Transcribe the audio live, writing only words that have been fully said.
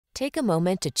Take a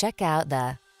moment to check out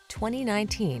the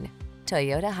 2019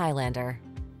 Toyota Highlander.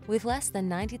 With less than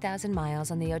 90,000 miles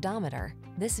on the odometer,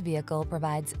 this vehicle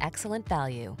provides excellent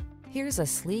value. Here's a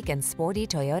sleek and sporty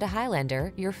Toyota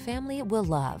Highlander your family will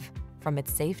love. From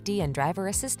its safety and driver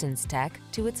assistance tech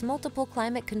to its multiple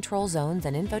climate control zones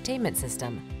and infotainment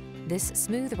system, this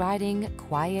smooth-riding,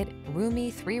 quiet,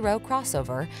 roomy 3-row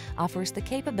crossover offers the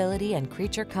capability and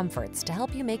creature comforts to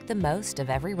help you make the most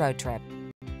of every road trip.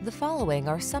 The following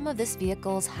are some of this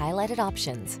vehicle's highlighted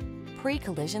options: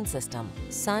 pre-collision system,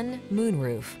 sun,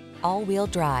 moonroof, all-wheel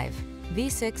drive,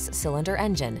 V6 cylinder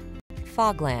engine,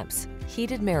 fog lamps,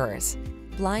 heated mirrors,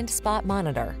 blind spot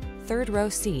monitor, 3rd row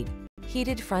seat,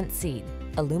 heated front seat,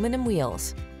 aluminum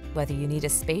wheels. Whether you need a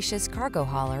spacious cargo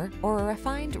hauler or a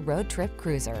refined road trip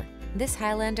cruiser, this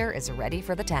Highlander is ready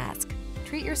for the task.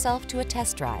 Treat yourself to a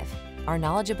test drive. Our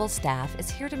knowledgeable staff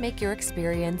is here to make your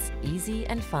experience easy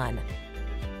and fun.